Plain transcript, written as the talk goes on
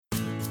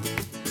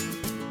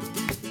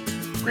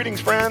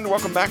Greetings, friend.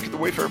 Welcome back to the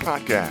Wayfarer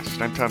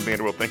Podcast. I'm Tom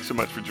Vanderwill. Thanks so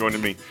much for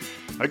joining me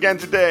again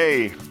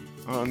today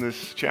on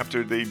this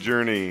chapter day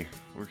journey.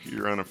 We're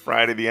here on a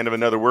Friday, the end of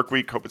another work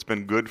week. Hope it's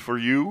been good for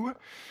you.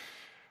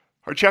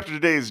 Our chapter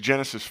today is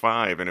Genesis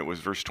 5, and it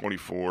was verse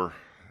 24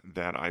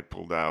 that I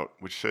pulled out,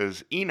 which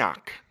says,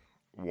 Enoch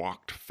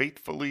walked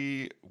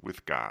faithfully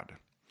with God.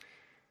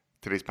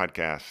 Today's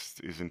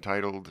podcast is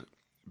entitled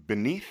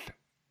Beneath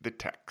the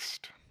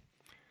Text.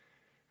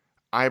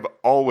 I've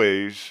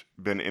always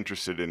been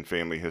interested in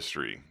family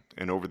history,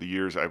 and over the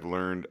years I've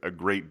learned a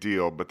great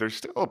deal, but there's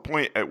still a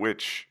point at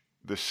which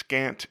the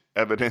scant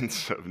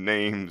evidence of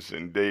names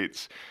and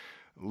dates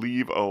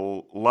leave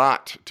a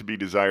lot to be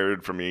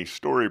desired from a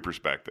story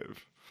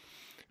perspective.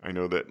 I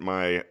know that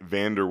my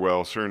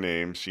Vanderwell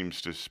surname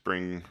seems to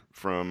spring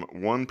from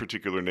one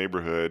particular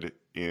neighborhood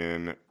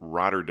in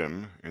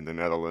Rotterdam in the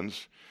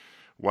Netherlands,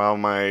 while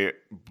my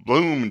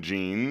Bloem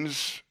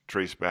genes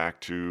trace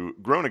back to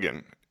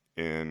Groningen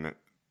in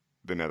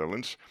the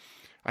Netherlands.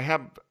 I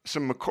have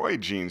some McCoy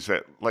genes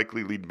that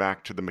likely lead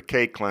back to the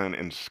Mackay clan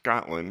in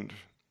Scotland,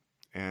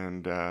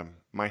 and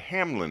my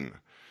Hamlin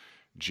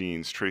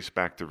genes trace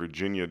back to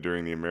Virginia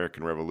during the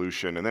American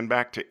Revolution, and then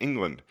back to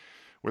England,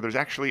 where there's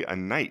actually a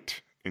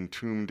knight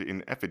entombed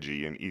in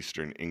effigy in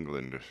eastern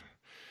England.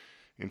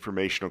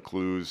 Informational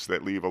clues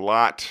that leave a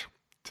lot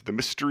to the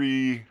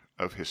mystery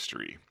of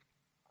history.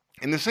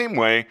 In the same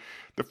way,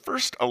 the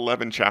first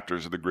 11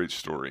 chapters of the great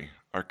story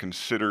are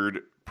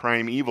considered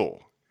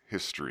primeval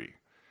history.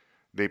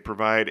 They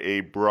provide a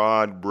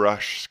broad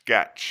brush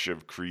sketch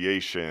of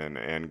creation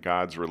and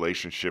God's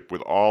relationship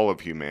with all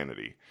of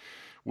humanity,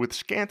 with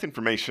scant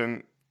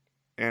information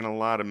and a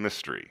lot of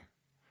mystery.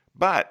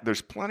 But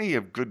there's plenty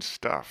of good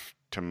stuff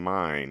to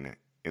mine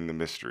in the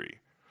mystery.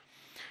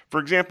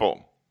 For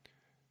example,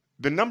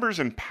 the numbers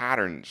and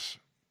patterns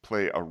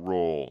play a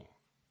role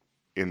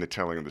in the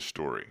telling of the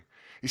story.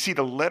 You see,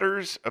 the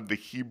letters of the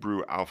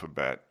Hebrew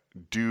alphabet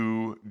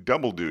do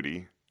double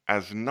duty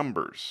as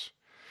numbers,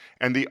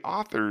 and the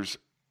authors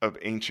of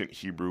ancient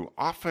Hebrew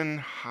often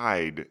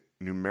hide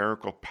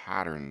numerical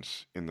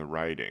patterns in the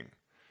writing.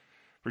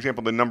 For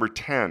example, the number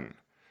 10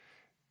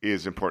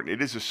 is important.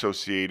 It is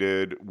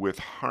associated with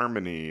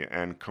harmony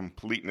and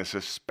completeness,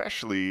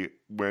 especially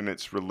when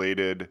it's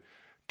related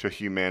to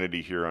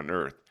humanity here on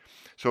earth.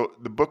 So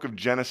the book of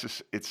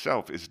Genesis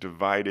itself is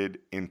divided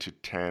into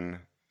 10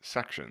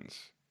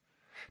 sections.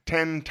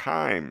 10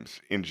 times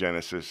in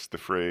Genesis, the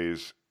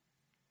phrase,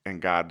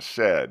 and God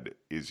said,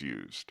 is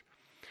used.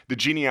 The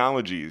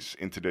genealogies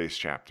in today's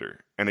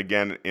chapter, and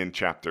again in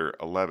chapter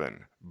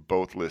 11,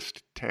 both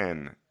list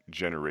 10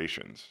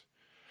 generations.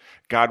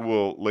 God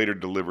will later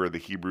deliver the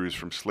Hebrews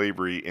from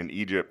slavery in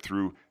Egypt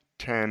through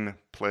 10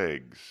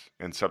 plagues,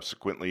 and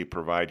subsequently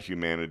provide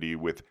humanity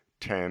with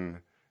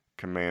 10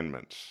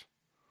 commandments.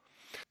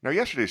 Now,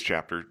 yesterday's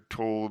chapter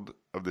told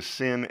of the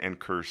sin and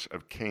curse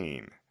of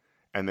Cain,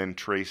 and then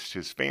traced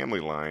his family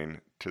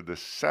line to the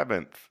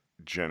 7th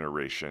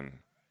generation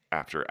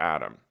after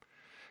Adam.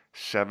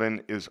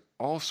 7 is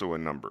also a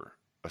number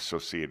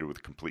associated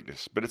with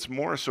completeness, but it's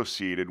more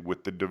associated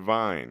with the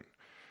divine,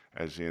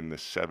 as in the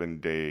 7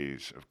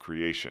 days of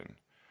creation.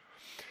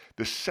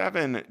 The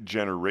 7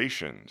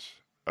 generations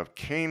of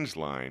Cain's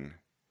line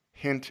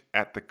hint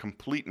at the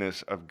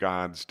completeness of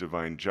God's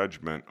divine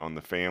judgment on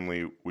the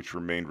family which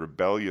remained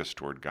rebellious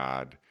toward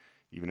God,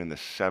 even in the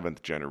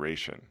 7th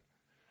generation.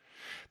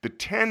 The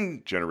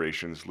 10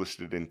 generations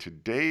listed in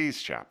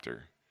today's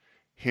chapter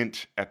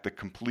hint at the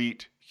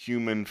complete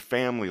human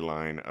family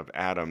line of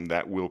Adam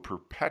that will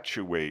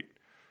perpetuate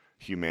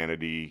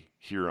humanity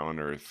here on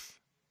earth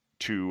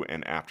to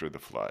and after the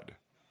flood.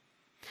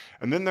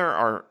 And then there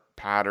are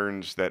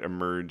patterns that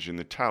emerge in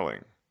the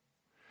telling.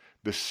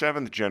 The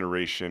 7th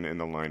generation in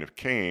the line of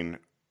Cain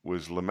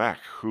was Lamech,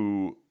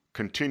 who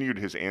continued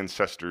his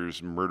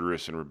ancestors'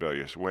 murderous and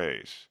rebellious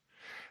ways.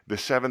 The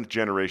 7th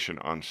generation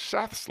on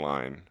Seth's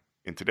line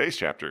in today's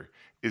chapter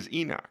is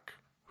Enoch,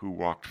 who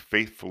walked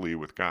faithfully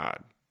with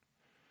God.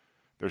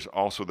 There's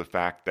also the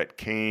fact that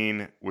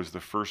Cain was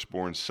the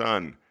firstborn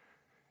son,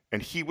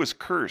 and he was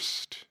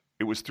cursed.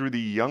 It was through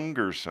the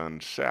younger son,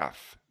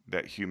 Seth,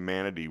 that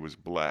humanity was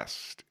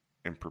blessed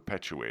and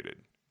perpetuated.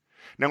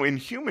 Now, in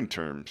human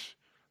terms,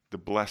 the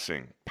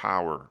blessing,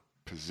 power,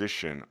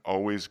 position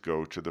always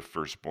go to the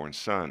firstborn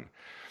son.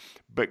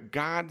 But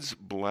God's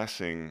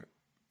blessing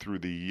through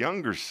the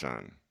younger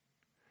son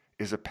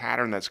is a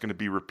pattern that's going to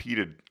be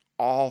repeated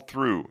all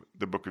through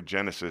the book of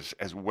Genesis,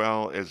 as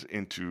well as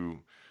into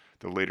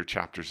the later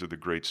chapters of the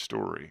great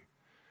story.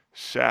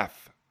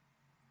 Seth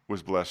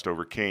was blessed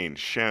over Cain,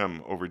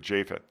 Shem over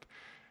Japheth,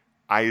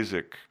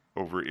 Isaac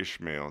over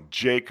Ishmael,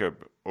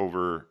 Jacob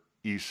over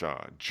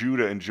Esau,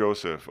 Judah and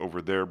Joseph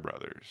over their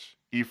brothers,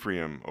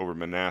 Ephraim over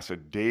Manasseh,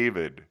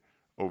 David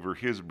over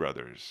his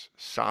brothers,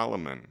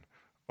 Solomon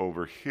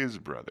over his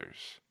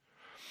brothers.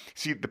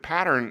 See, the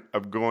pattern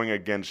of going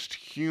against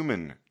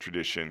human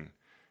tradition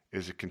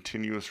is a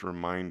continuous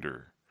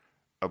reminder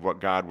of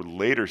what God would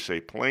later say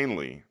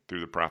plainly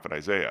through the prophet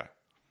Isaiah.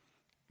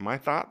 My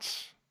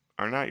thoughts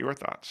are not your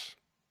thoughts.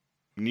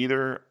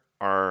 Neither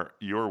are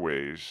your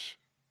ways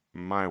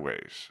my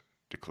ways,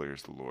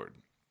 declares the Lord.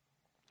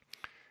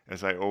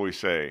 As I always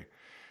say,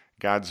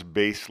 God's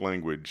base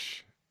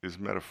language is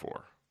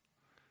metaphor.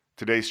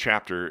 Today's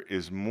chapter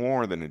is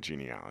more than a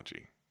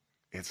genealogy.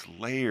 It's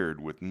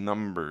layered with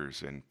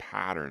numbers and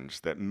patterns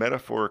that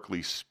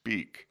metaphorically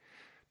speak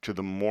to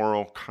the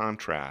moral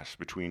contrast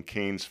between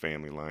Cain's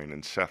family line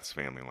and Seth's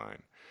family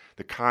line,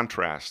 the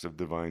contrast of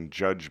divine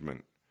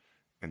judgment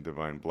and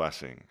divine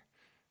blessing,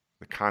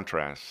 the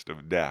contrast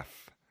of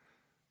death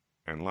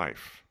and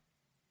life.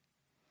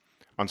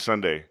 On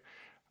Sunday,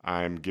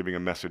 I'm giving a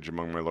message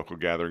among my local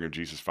gathering of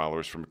Jesus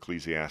followers from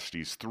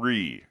Ecclesiastes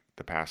 3,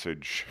 the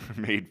passage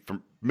made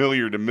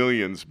familiar to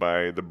millions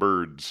by the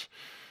birds.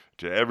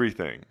 To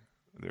everything,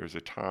 there's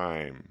a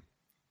time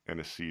and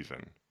a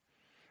season.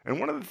 And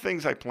one of the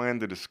things I plan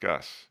to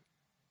discuss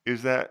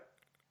is that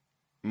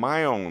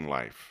my own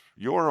life,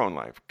 your own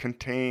life,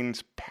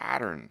 contains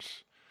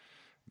patterns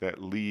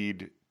that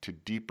lead to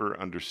deeper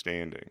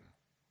understanding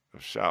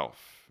of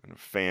self and of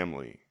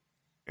family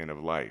and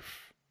of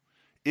life,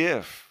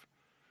 if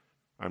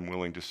I'm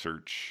willing to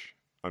search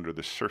under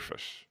the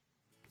surface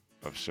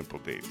of simple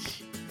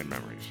dates and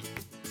memories.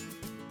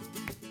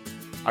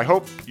 I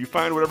hope you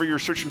find whatever you're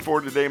searching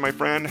for today, my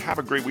friend. Have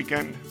a great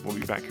weekend. We'll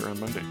be back here on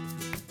Monday.